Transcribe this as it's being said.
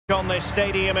On this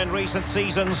stadium in recent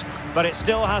seasons, but it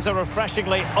still has a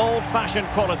refreshingly old-fashioned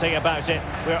quality about it.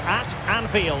 We're at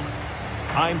Anfield.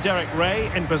 I'm Derek Ray,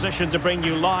 in position to bring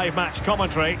you live match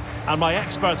commentary, and my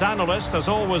expert analyst, as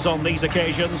always on these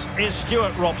occasions, is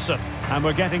Stuart Robson. And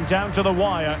we're getting down to the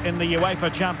wire in the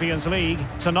UEFA Champions League.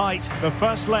 Tonight, the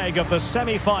first leg of the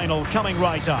semi-final coming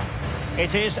right up.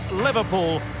 It is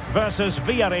Liverpool versus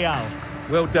Villarreal.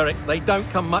 Well, Derek, they don't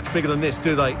come much bigger than this,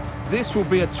 do they? This will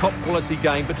be a top-quality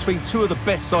game between two of the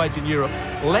best sides in Europe.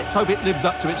 Let's hope it lives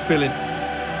up to its billing.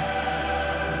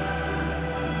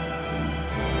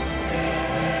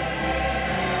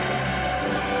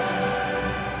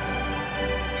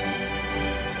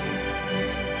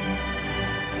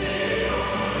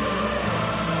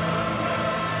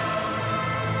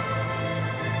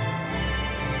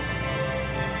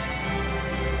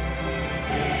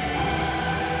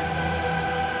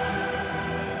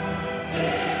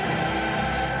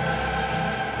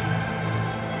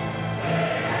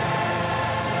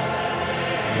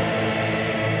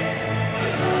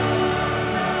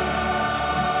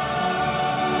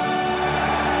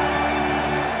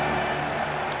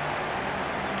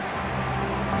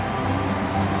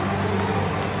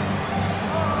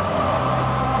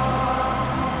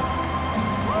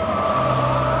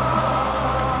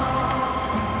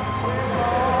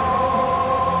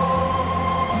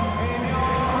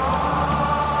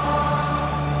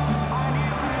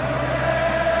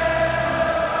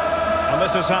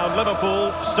 This is how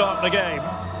Liverpool start the game.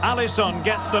 Alisson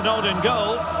gets the nod in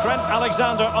goal. Trent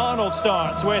Alexander-Arnold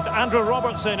starts with Andrew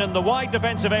Robertson in the wide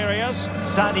defensive areas.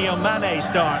 Sadio Mane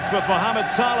starts with Mohamed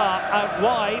Salah out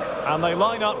wide. And they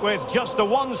line up with just the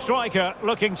one striker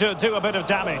looking to do a bit of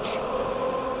damage.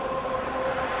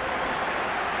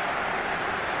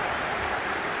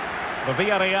 The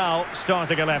Villarreal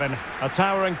starting 11. A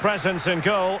towering presence in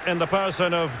goal in the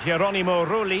person of Geronimo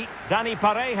Rulli. Dani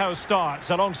Parejo starts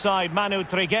alongside Manu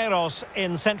Trigueros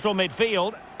in central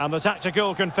midfield. And the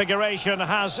tactical configuration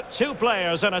has two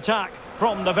players in attack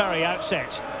from the very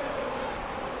outset.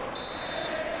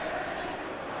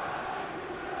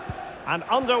 And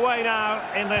underway now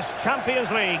in this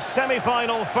Champions League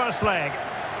semi-final first leg.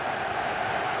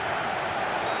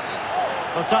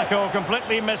 The tackle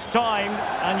completely mistimed,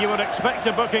 and you would expect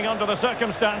a booking under the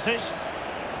circumstances.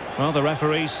 Well, the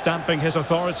referee's stamping his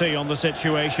authority on the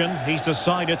situation. He's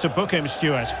decided to book him,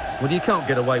 Stuart. Well, you can't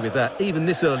get away with that, even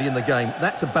this early in the game.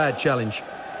 That's a bad challenge.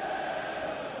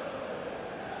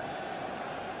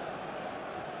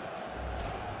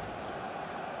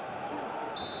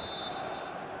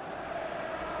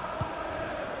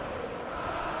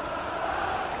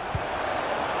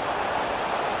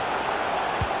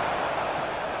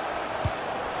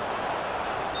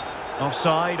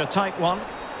 Offside, a tight one.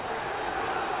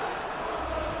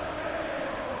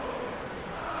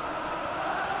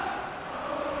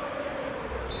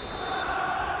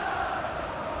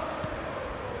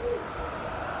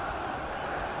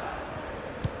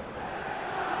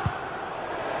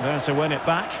 There to win it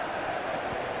back.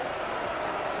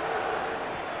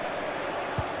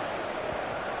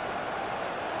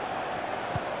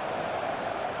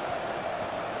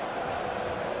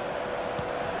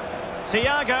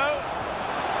 Thiago.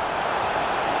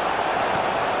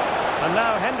 And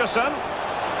now Henderson.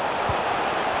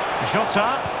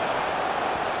 Jota.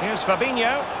 Here's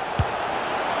Fabinho.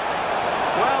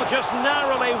 Well, just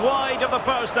narrowly wide of the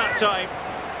post that time.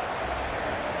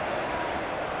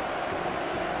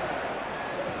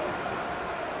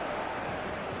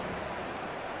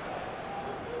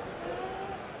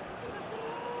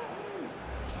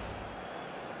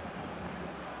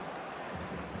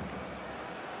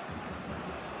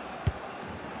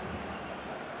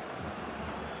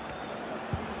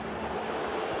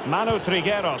 Manu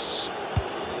Trigueros.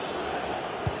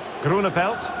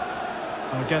 Grunewald.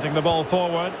 Getting the ball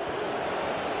forward.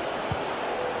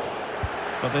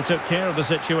 But they took care of the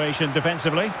situation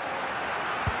defensively.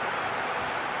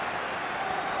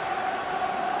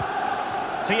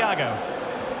 Thiago.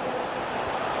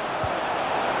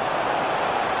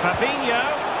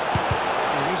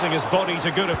 Fabinho. Using his body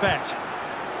to good effect.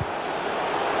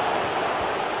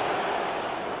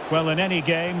 Well, in any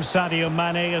game, Sadio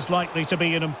Mane is likely to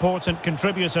be an important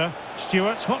contributor.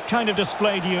 Stuart, what kind of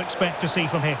display do you expect to see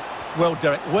from him? Well,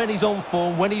 Derek, when he's on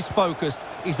form, when he's focused,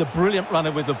 he's a brilliant runner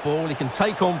with the ball. He can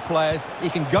take on players, he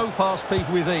can go past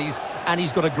people with ease, and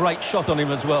he's got a great shot on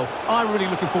him as well. I'm really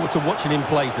looking forward to watching him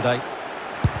play today.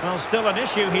 Well, still an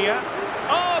issue here.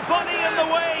 Oh, body in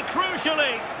the way,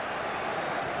 crucially.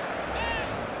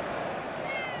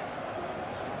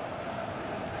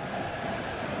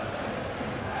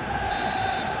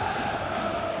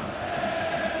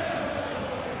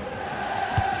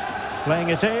 Playing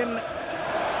it in.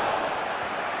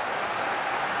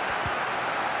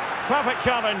 Perfect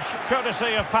challenge,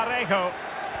 courtesy of Parejo.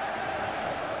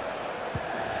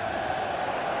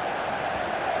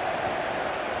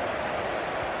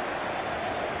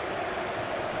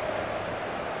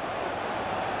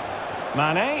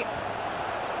 Mane.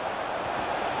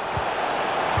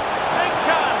 Big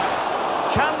chance.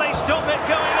 Can they stop it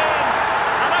going in?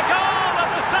 And a goal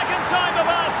at the second time of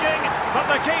asking, but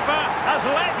the keeper has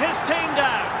let his team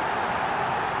down.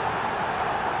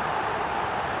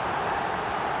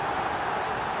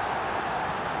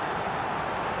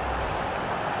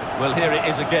 Well, here it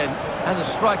is again, and the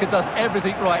striker does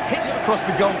everything right, hitting it across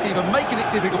the goalkeeper, making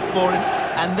it difficult for him,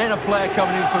 and then a player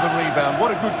coming in for the rebound.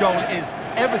 What a good goal it is.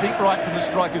 Everything right from the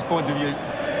striker's point of view.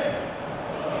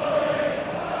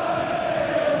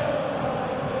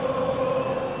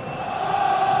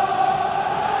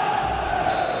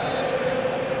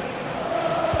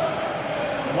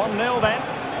 One 0 then.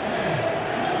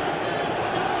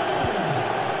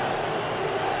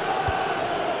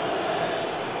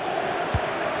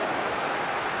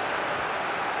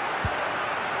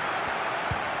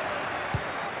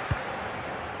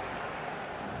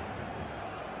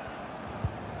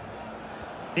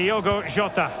 Diogo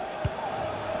Jota.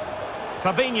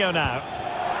 Fabinho now.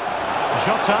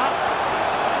 Jota.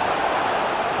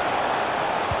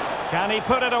 Can he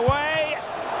put it away?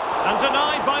 And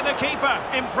denied by the keeper.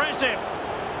 Impressive.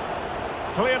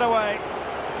 Cleared away.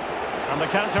 And the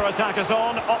counter-attack is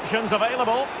on. Options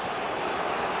available.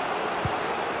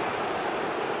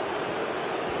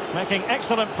 Making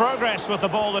excellent progress with the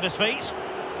ball at his feet.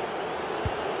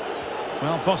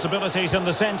 Well, possibilities in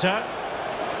the centre.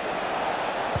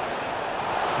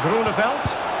 Grunewald.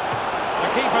 The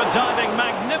keeper diving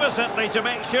magnificently to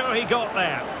make sure he got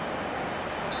there.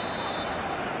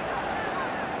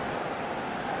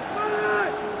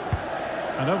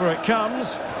 And over it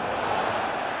comes.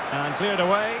 And cleared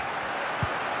away.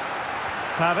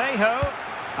 Parejo.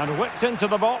 And whipped into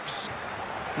the box.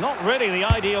 Not really the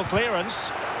ideal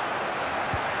clearance.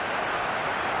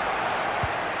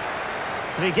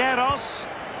 Trigueros.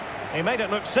 He made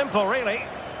it look simple, really.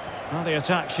 Well, the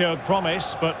attack showed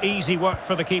promise, but easy work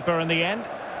for the keeper in the end.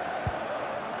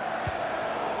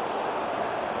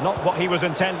 Not what he was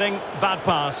intending. Bad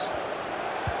pass.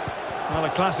 Well, a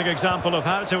classic example of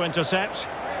how to intercept.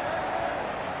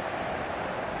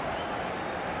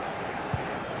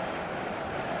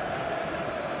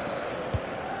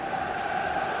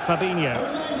 Fabinho.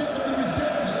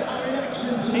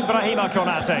 Ibrahima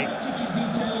Konate.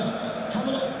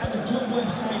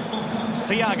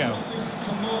 Thiago.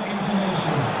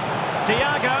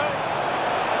 Thiago.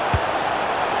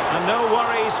 And no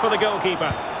worries for the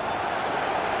goalkeeper.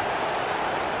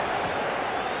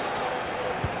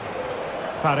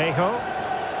 Parejo.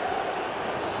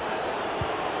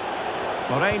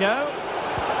 Moreno.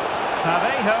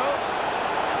 Parejo.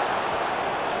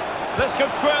 This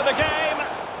could square the game.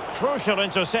 Crucial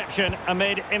interception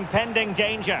amid impending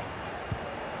danger.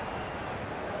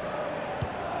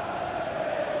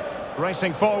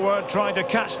 Racing forward, trying to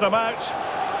catch them out.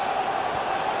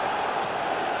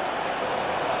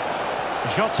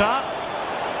 Jota.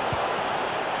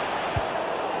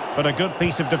 But a good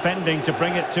piece of defending to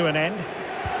bring it to an end.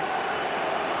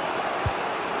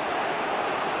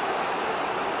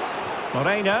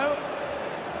 Moreno.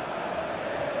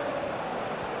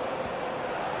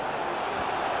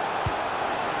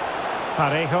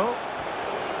 Parejo.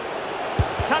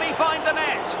 Can he find the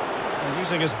net? And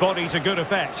using his body to good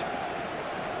effect.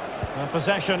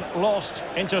 Possession lost,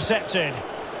 intercepted.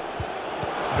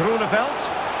 Grunewald.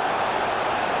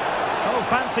 Oh,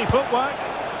 fancy footwork.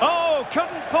 Oh,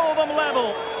 couldn't pull them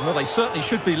level. Well, they certainly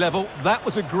should be level. That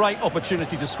was a great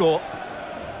opportunity to score.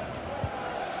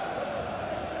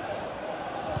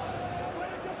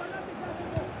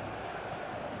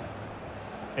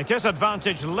 It is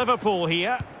advantage Liverpool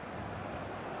here.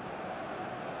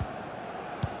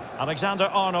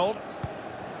 Alexander-Arnold.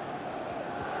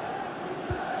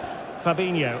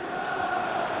 Fabinho.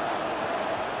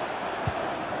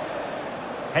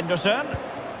 Henderson.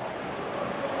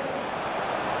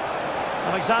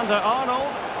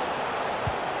 Alexander-Arnold.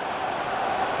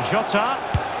 Jota.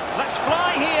 Let's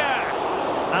fly here.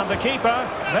 And the keeper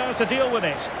there to deal with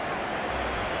it.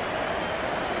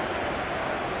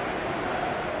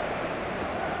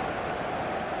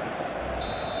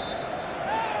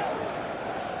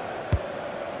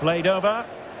 Played over.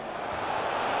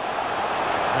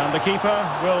 And the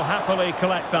keeper will happily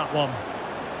collect that one.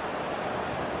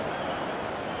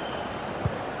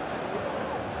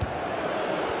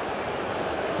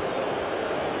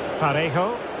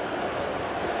 Parejo.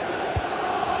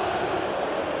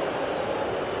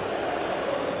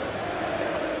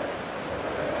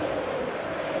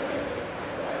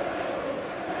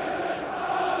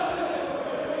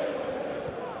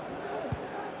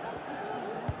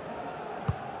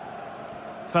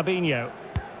 Fabinho.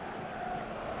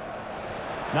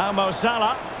 Now Mo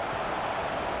Salah.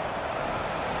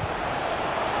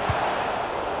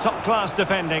 Top-class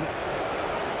defending.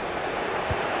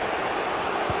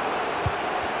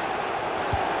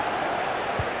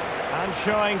 And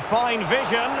showing fine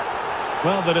vision.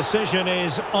 Well, the decision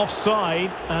is offside,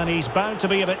 and he's bound to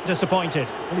be a bit disappointed.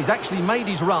 Well, he's actually made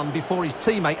his run before his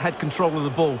teammate had control of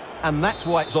the ball, and that's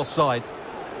why it's offside.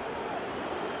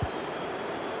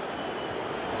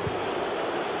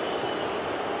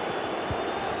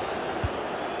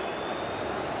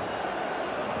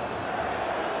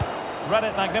 Read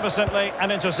it magnificently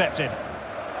and intercepted.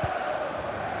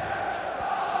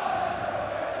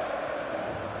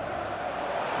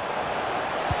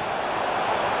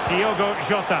 Diogo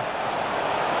Jota.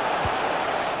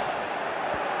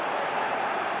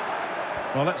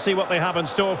 Well, let's see what they have in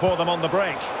store for them on the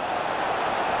break.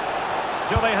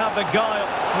 Do they have the guile?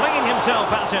 Flinging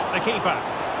himself at it, the keeper.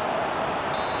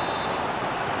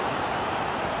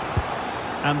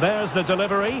 And there's the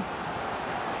delivery.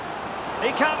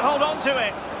 He can't hold on to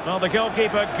it. Well, the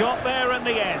goalkeeper got there in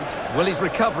the end. Well, his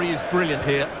recovery is brilliant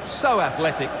here. So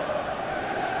athletic.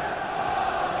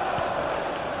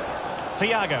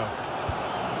 Thiago.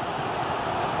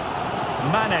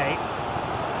 Mane.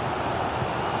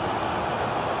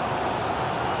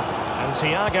 And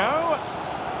Thiago.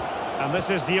 And this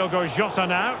is Diogo Jota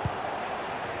now.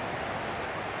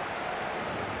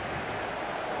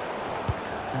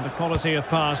 And the quality of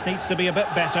pass needs to be a bit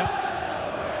better.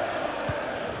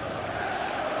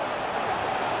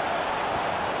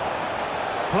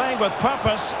 Playing with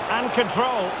purpose and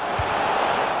control.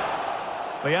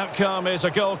 The outcome is a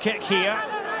goal kick here.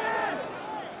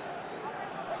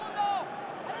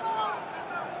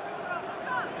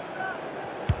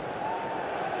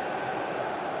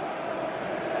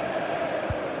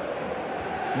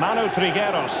 Manu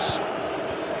Trigueros.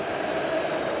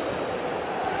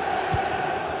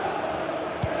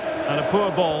 And a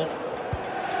poor ball.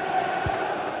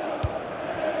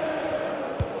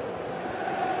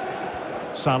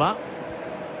 Salah.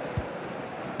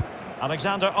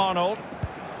 Alexander-Arnold.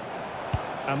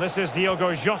 And this is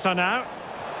Diogo Jota now.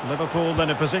 Liverpool in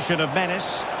a position of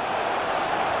menace.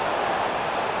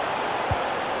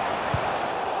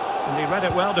 And he read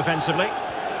it well defensively.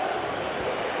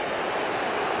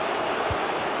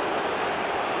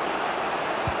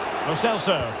 Lo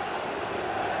Celso.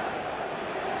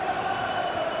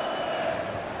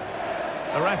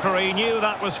 The referee knew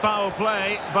that was foul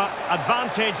play, but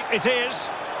advantage it is.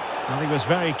 Well, he was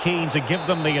very keen to give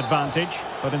them the advantage,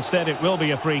 but instead it will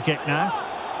be a free kick now.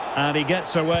 And he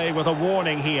gets away with a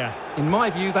warning here. In my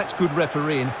view, that's good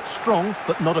refereeing. Strong,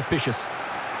 but not officious.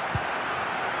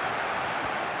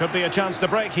 Could be a chance to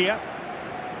break here.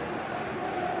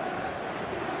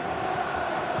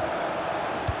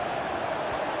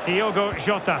 Diogo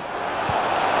Jota.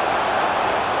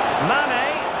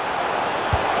 Mane.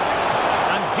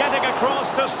 And getting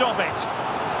across to stop it.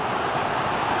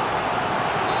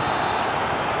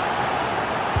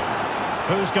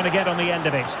 Who's going to get on the end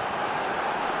of it?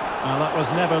 Well, that was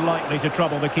never likely to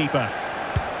trouble the keeper.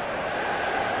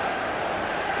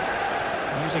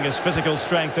 Using his physical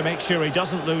strength to make sure he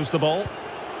doesn't lose the ball.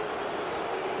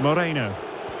 Moreno.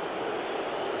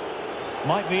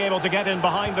 Might be able to get in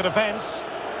behind the defence.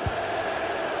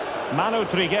 Manu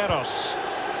Trigueros.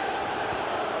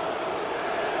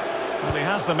 Well, he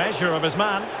has the measure of his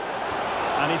man.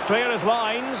 And he's clear as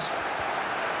lines.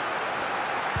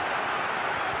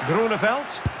 Grunewald.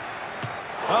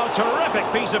 Oh,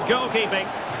 terrific piece of goalkeeping.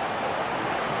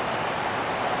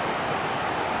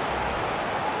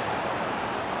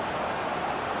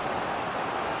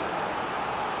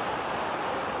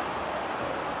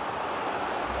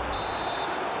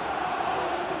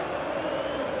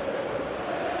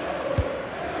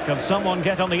 Can someone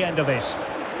get on the end of this?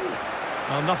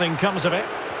 Well, nothing comes of it.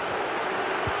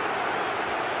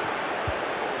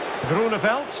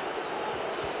 Grunewald.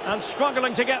 And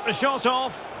struggling to get the shot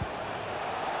off.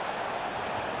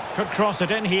 Could cross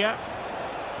it in here.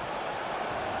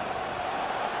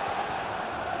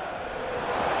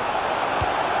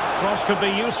 Cross could be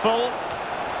useful.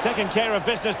 Taking care of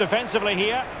business defensively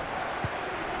here.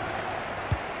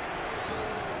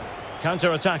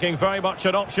 Counter-attacking, very much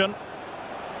an option.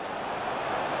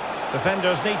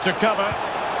 Defenders need to cover.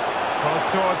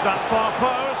 Cross towards that far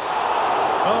post.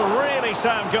 Oh, really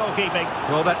sound goalkeeping.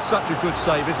 Well, that's such a good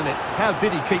save, isn't it? How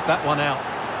did he keep that one out?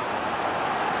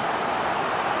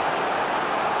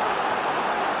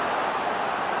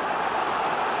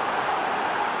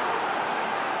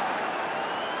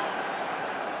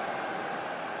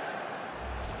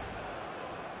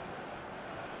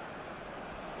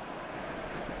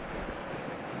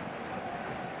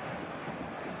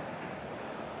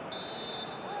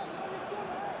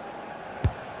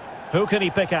 Who can he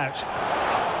pick out?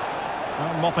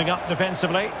 Well, mopping up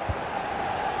defensively.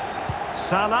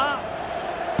 Salah.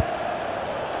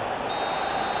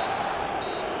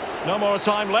 No more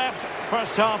time left.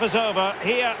 First half is over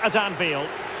here at Anfield.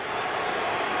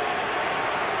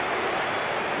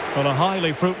 Well, a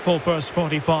highly fruitful first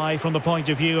 45 from the point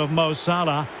of view of Mo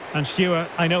Salah. And Stuart,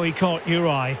 I know he caught your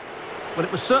eye. Well,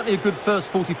 it was certainly a good first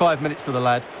 45 minutes for the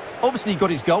lad. Obviously, he got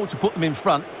his goal to put them in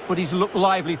front, but he's looked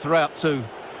lively throughout too.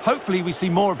 Hopefully, we see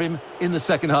more of him in the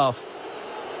second half.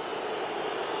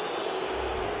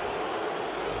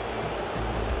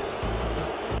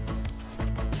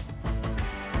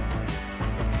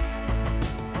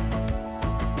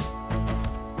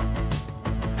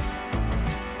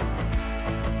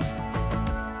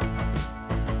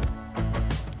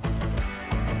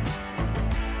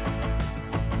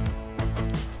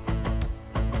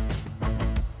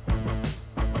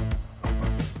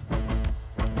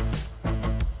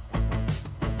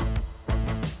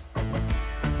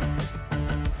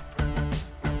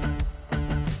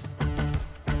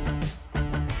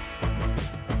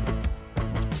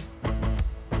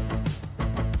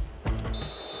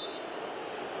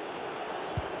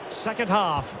 Second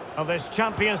half of this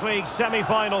Champions League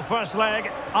semi-final first leg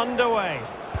underway.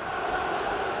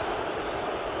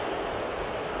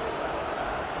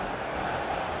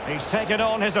 He's taken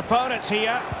on his opponents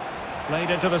here. Played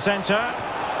into the centre.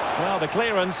 Well, the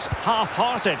clearance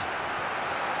half-hearted.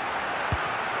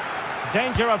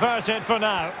 Danger averted for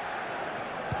now.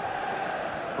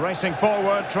 Racing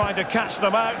forward, trying to catch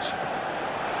them out.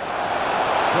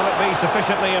 Will it be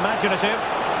sufficiently imaginative?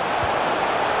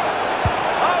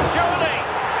 Surely,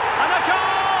 and a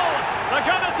goal! They're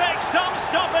going to take some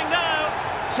stopping now.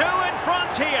 2 in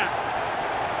front here.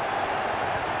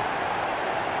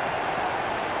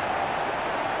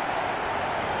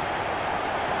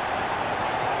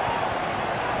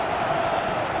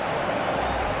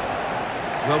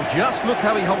 Well, just look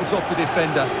how he holds off the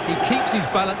defender. He keeps his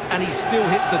balance and he still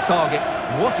hits the target.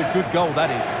 What a good goal that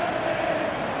is.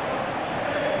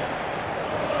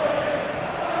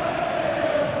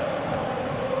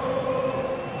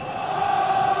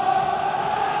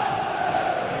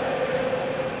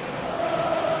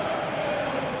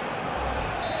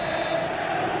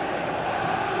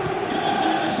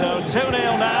 So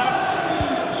 2-0 now.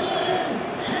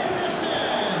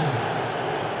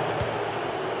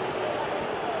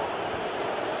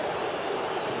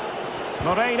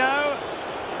 Moreno.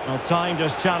 Well, timed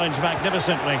his challenge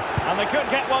magnificently. And they could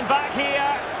get one back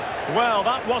here. Well,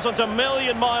 that wasn't a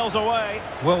million miles away.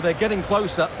 Well, they're getting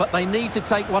closer, but they need to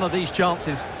take one of these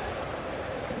chances.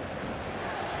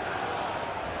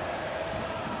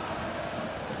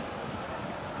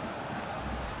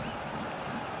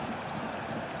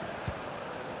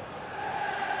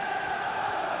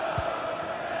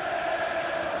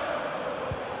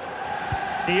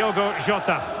 Diogo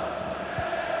Jota.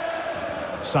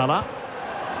 Salah.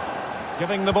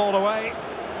 Giving the ball away.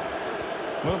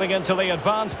 Moving into the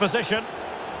advanced position.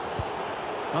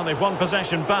 Well, they've won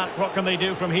possession back. What can they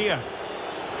do from here?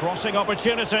 Crossing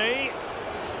opportunity.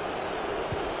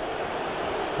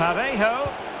 Parejo.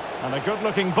 And a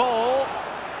good-looking ball.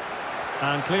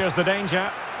 And clears the danger.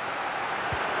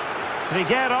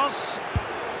 Trigueros.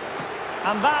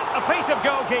 And that, a piece of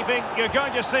goalkeeping you're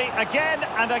going to see again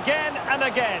and again and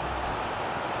again.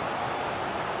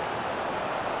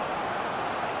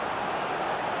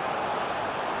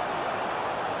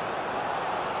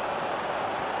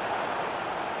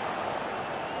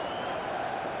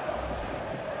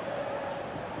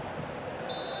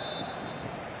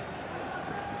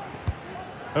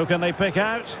 Who can they pick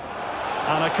out?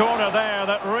 And a corner there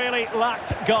that really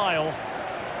lacked guile.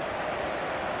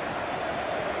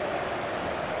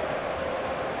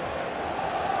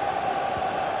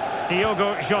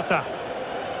 Diogo Jota.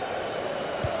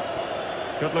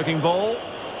 Good-looking ball.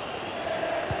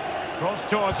 Cross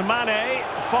towards Mane.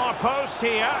 Far post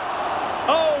here.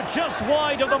 Oh, just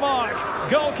wide of the mark.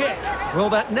 Goal kick. Well,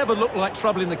 that never looked like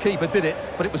troubling the keeper, did it?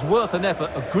 But it was worth an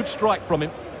effort. A good strike from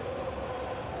him.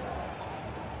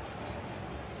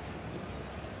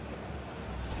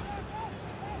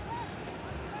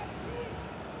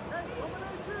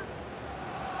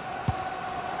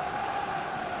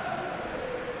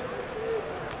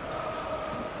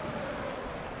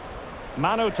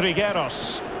 Manu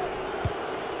Trigueros.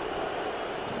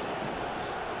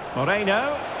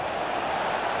 Moreno.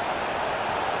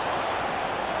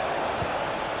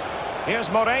 Here's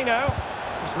Moreno.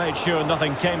 Just made sure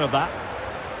nothing came of that.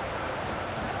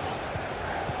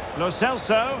 Lo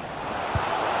Celso.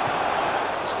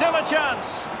 Still a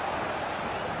chance.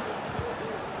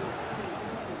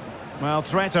 Well,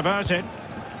 threat averted.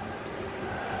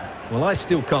 Well, I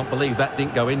still can't believe that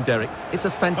didn't go in, Derek. It's a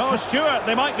Oh, fantastic... Stewart,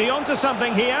 they might be onto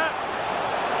something here.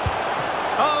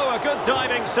 Oh, a good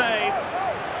diving save.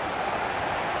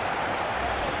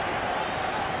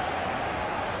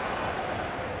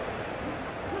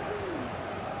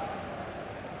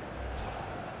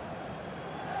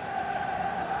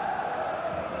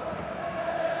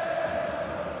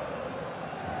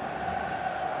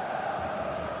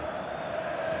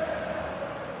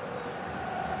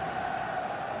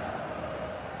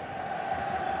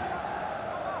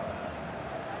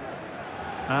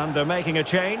 And they're making a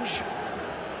change.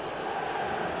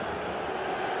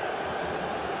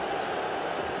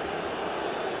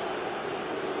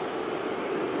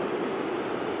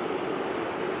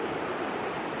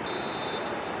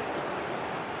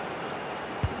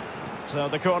 So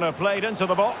the corner played into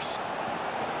the box.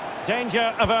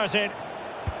 Danger averted.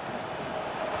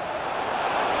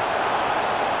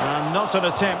 And not an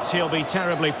attempt he'll be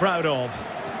terribly proud of.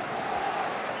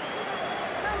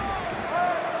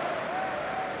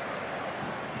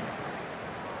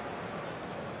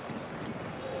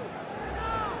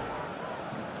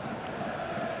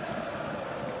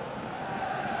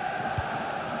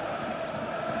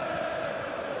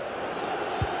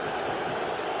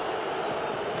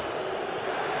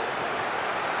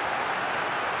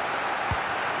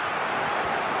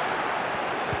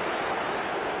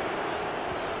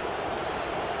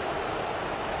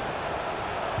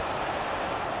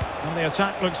 And the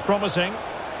attack looks promising.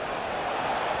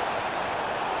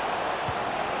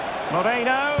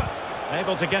 Moreno,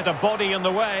 able to get a body in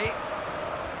the way.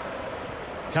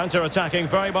 Counter-attacking,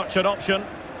 very much an option.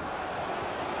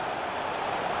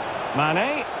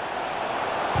 Mane.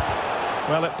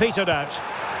 Well, it petered out.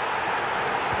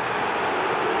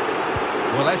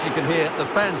 Well, as you can hear, the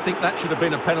fans think that should have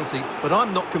been a penalty, but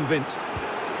I'm not convinced.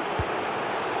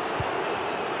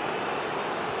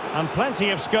 And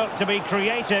plenty of scope to be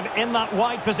creative in that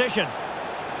wide position.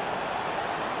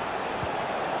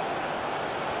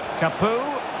 Capu.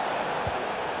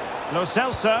 Lo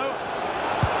Celso.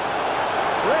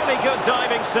 Really good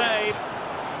diving save.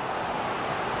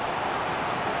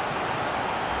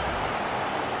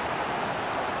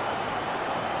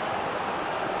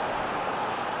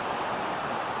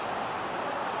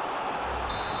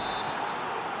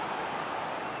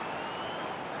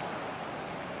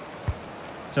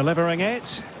 Delivering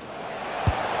it.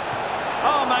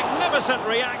 Oh, magnificent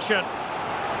reaction.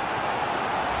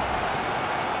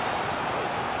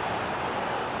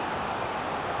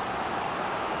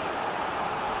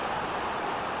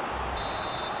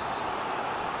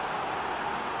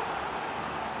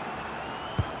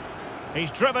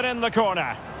 He's driven in the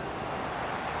corner.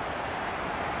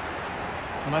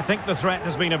 And I think the threat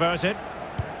has been averted.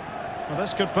 Well,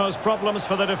 this could pose problems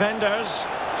for the defenders.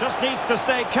 Just needs to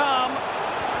stay calm.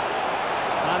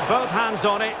 And both hands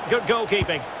on it. Good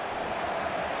goalkeeping.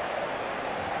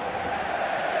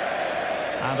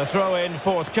 And a throw-in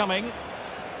forthcoming.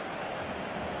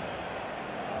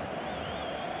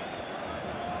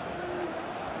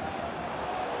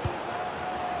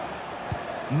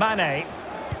 Mane.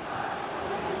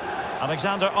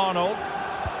 Alexander-Arnold.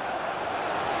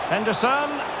 Henderson.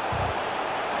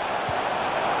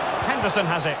 Henderson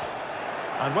has it.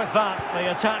 And with that,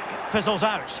 the attack fizzles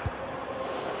out.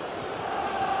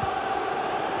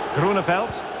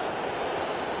 Grunewald.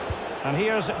 And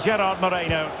here's Gerard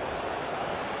Moreno.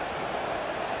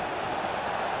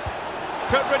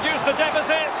 Could reduce the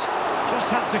deficit. Just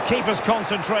had to keep his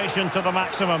concentration to the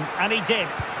maximum, and he did.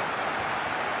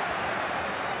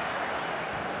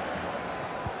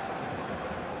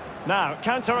 Now,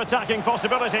 counter-attacking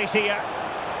possibilities here.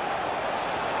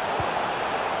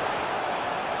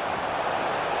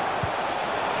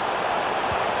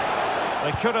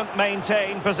 They couldn't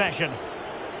maintain possession.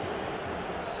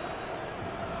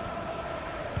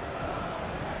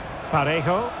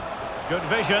 Parejo. Good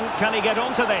vision. Can he get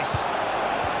onto this?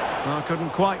 Well, couldn't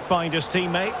quite find his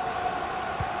teammate.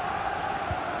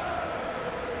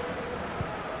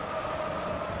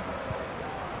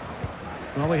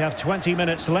 Well, we have 20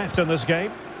 minutes left in this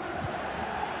game.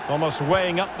 Almost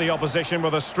weighing up the opposition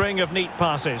with a string of neat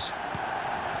passes.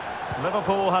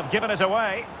 Liverpool have given it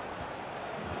away.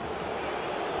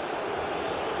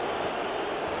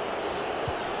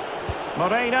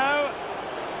 Moreno.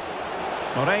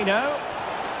 Moreno.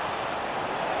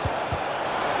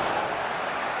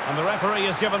 And the referee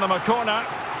has given them a corner.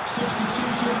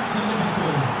 Substitution for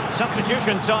Liverpool.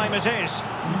 Substitution time it is.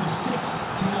 Number 6,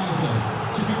 Thiago,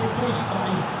 to be replaced by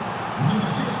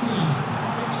number 15,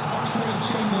 Alex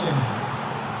Oxlade-Chamberlain.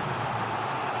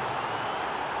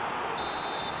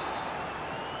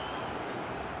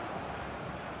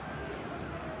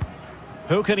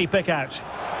 Who can he pick out?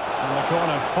 In the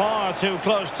corner, far too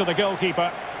close to the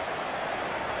goalkeeper.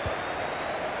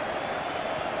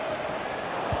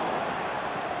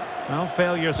 Well,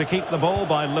 failure to keep the ball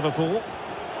by Liverpool.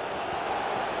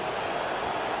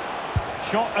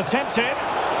 Shot attempted,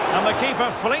 and the keeper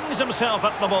flings himself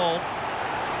at the ball.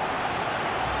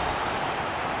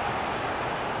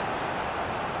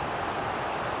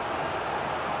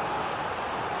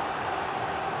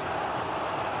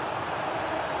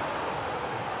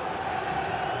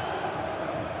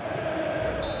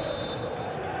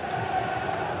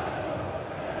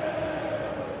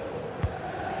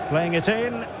 Playing it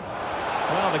in.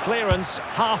 Well, the clearance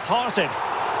half-hearted.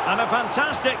 And a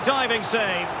fantastic diving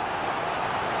save.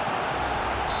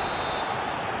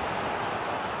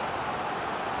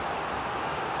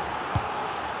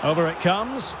 Over it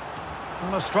comes.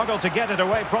 And a struggle to get it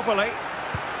away properly.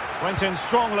 Went in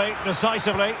strongly,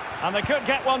 decisively. And they could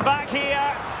get one back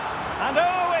here. And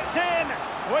oh, it's in!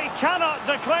 We cannot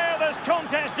declare this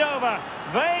contest over.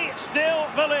 They still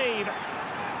believe.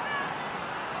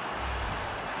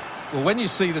 Well, when you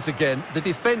see this again, the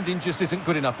defending just isn't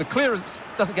good enough. The clearance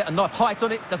doesn't get enough height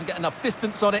on it, doesn't get enough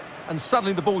distance on it, and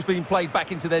suddenly the ball's being played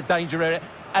back into their danger area,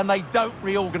 and they don't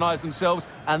reorganise themselves,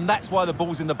 and that's why the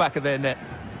ball's in the back of their net.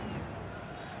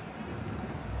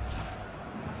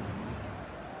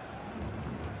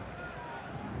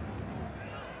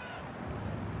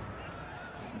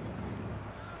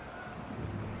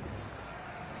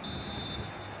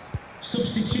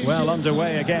 Well,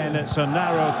 underway again. It's a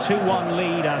narrow 2-1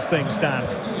 lead as things stand.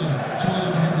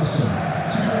 Jordan Henderson,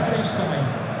 to be replaced by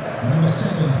number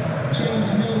 7,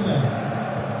 James Milner.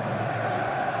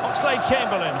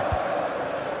 Oxlade-Chamberlain.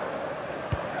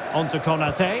 On to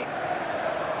Konate.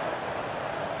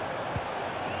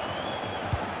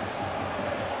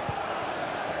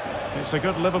 It's a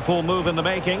good Liverpool move in the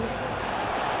making.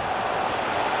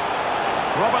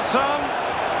 Robertson.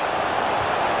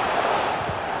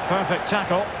 Perfect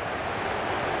tackle.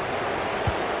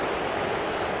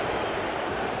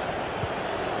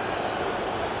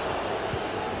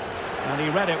 And he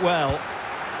read it well.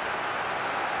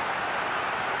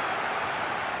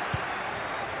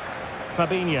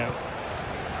 Fabinho.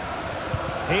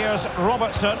 Here's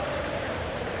Robertson.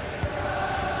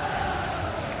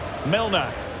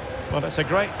 Milner. Well, it's a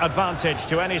great advantage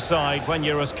to any side when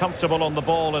you're as comfortable on the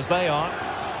ball as they are.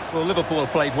 Well, Liverpool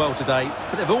have played well today,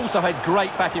 but they've also had great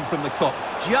backing from the Kop.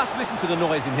 Just listen to the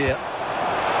noise in here.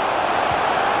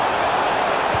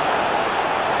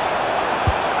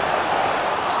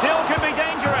 Still could be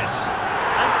dangerous.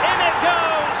 And in it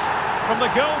goes. From the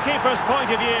goalkeeper's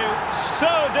point of view, so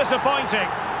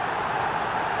disappointing.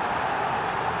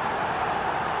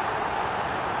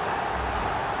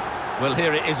 Well,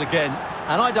 here it is again.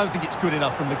 And I don't think it's good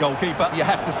enough from the goalkeeper. You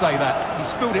have to say that. He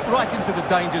spilled it right into the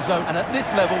danger zone, and at this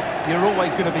level, you're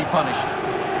always going to be punished.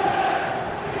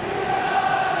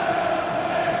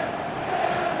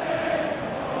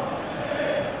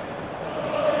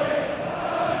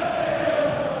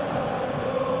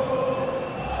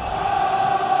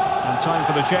 And time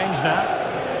for the change now.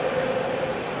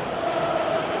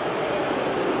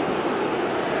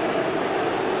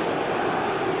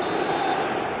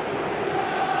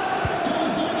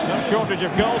 Shortage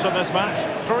of goals in this match,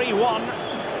 3-1.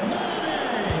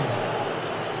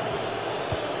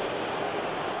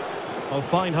 Oh,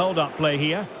 fine hold-up play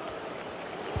here.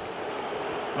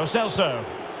 Lo Celso.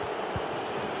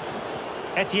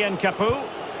 Etienne Capoue.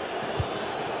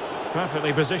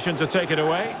 Perfectly positioned to take it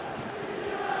away.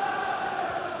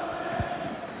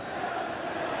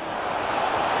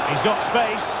 He's got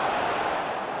space.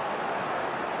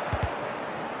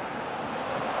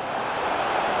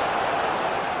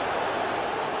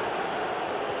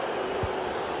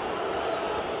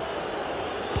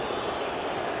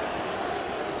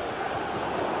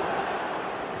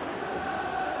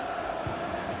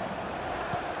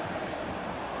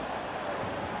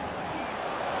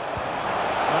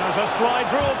 There's a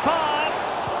slide rule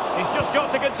pass. He's just got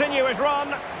to continue his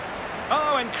run.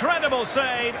 Oh, incredible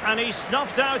save, and he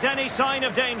snuffed out any sign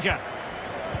of danger.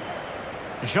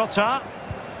 Jota.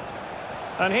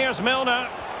 And here's Milner.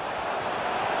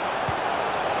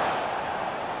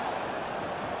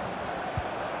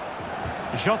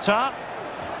 Jota.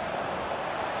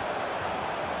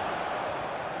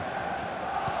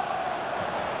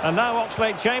 And now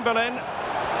Oxlade-Chamberlain.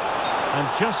 And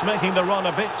just making the run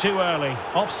a bit too early.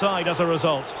 Offside as a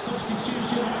result.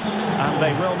 And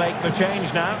they will make the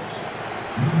change now.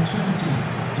 Number 20,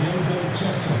 Diogo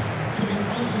Jota. Coming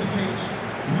onto the pitch,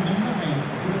 number 9,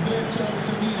 Roberto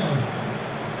Firmino.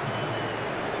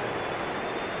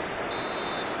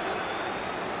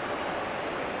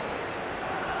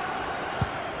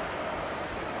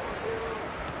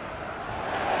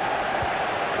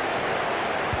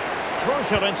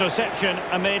 Crucial interception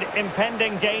amid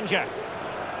impending danger.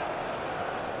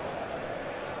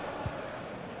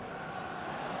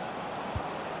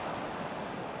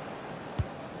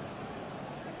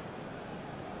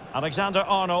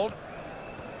 Alexander-Arnold.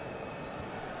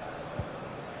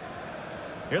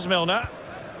 Here's Milner.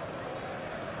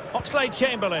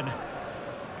 Oxlade-Chamberlain.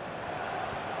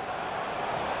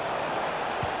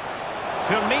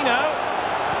 Firmino.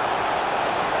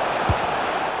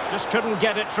 Just couldn't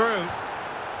get it through.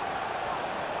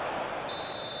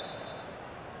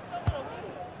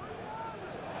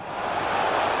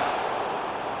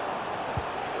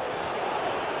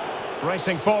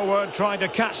 Racing forward, trying to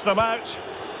catch them out.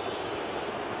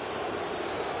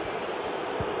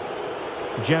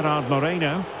 Gerard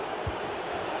Moreno.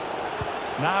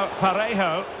 Now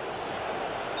Parejo.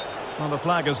 Well, the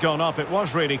flag has gone up. It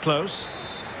was really close.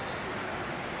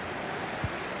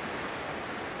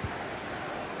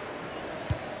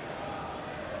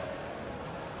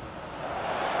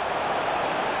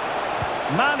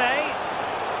 Mane.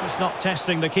 He's not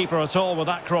testing the keeper at all with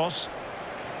that cross.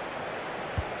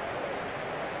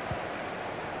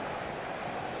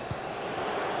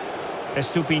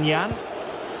 Estupinian.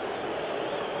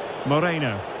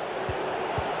 Moreno.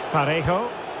 Parejo.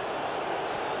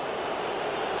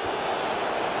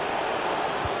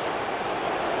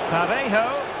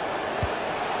 Parejo.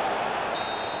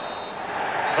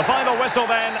 The final whistle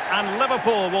then, and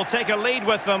Liverpool will take a lead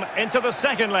with them into the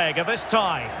second leg of this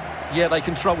tie. Yeah, they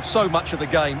controlled so much of the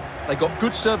game. They got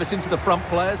good service into the front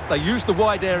players, they used the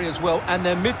wide area as well, and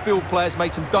their midfield players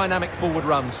made some dynamic forward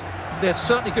runs. They're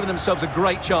certainly giving themselves a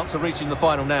great chance of reaching the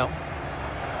final now.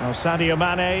 Well, Sadio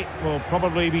Mane will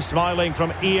probably be smiling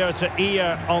from ear to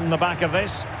ear on the back of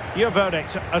this. Your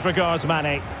verdict as regards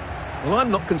Mane? Well, I'm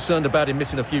not concerned about him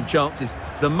missing a few chances.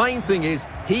 The main thing is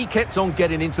he kept on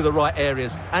getting into the right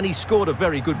areas, and he scored a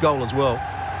very good goal as well.